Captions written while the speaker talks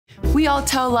We all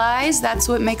tell lies, that's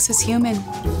what makes us human.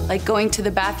 Like going to the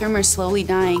bathroom or slowly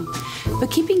dying. But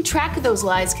keeping track of those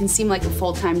lies can seem like a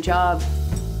full-time job.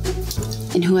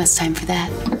 And who has time for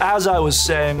that? As I was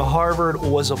saying, Harvard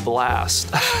was a blast.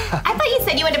 I thought you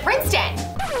said you went to Princeton.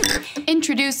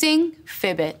 Introducing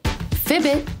Fibit.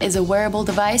 Fibit is a wearable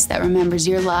device that remembers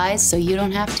your lies so you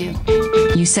don't have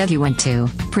to. You said you went to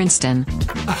Princeton.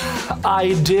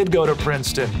 I did go to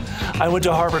Princeton. I went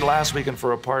to Harvard last weekend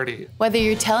for a party. Whether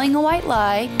you're telling a white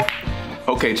lie.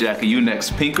 Okay, Jackie, you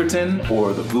next, Pinkerton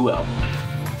or the Blue Album?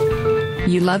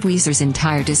 You love Weezer's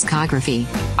entire discography.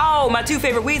 Oh, my 2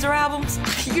 favorite Weezer albums?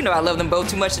 You know I love them both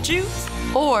too much to choose.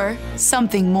 Or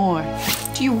something more.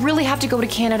 Do you really have to go to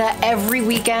Canada every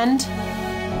weekend?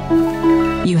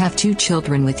 You have 2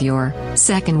 children with your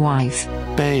second wife.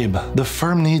 Babe, the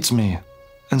firm needs me.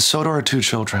 And so do our 2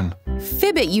 children.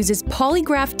 Fibit uses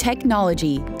polygraph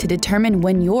technology to determine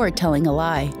when you're telling a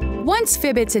lie. Once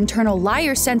Fibit's internal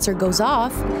liar sensor goes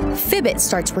off, Fibit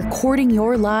starts recording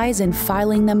your lies and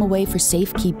filing them away for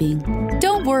safekeeping.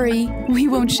 Don't worry, we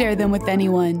won't share them with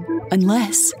anyone.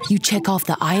 Unless you check off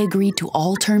the I agree to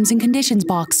all terms and conditions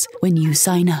box when you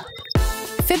sign up.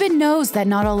 Fibit knows that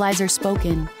not all lies are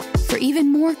spoken. For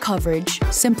even more coverage,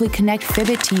 simply connect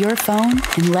Fibit to your phone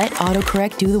and let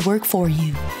autocorrect do the work for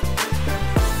you.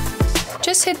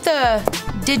 Just hit the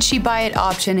 "Did she buy it"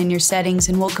 option in your settings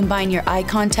and we'll combine your eye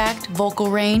contact,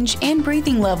 vocal range, and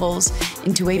breathing levels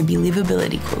into a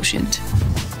believability quotient.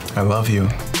 I love you.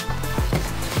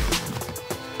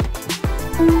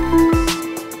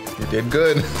 You did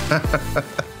good.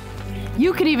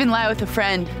 You could even lie with a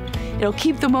friend. It'll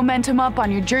keep the momentum up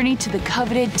on your journey to the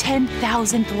coveted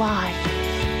 10,000th lie.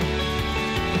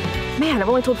 Man, I've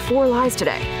only told 4 lies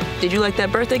today. Did you like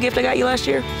that birthday gift I got you last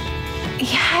year?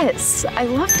 Yes, I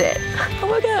loved it. Oh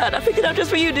my God, I picked it up just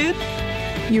for you, dude.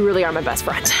 You really are my best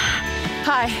friend.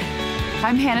 Hi,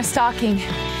 I'm Hannah Stocking,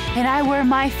 and I wear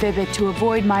my Fibit to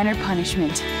avoid minor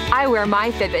punishment. I wear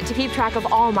my Fitbit to keep track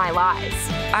of all my lies.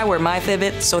 I wear my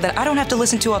Fibit so that I don't have to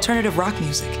listen to alternative rock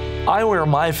music. I wear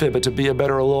my Fibit to be a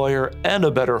better lawyer and a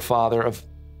better father of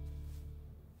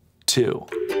 2.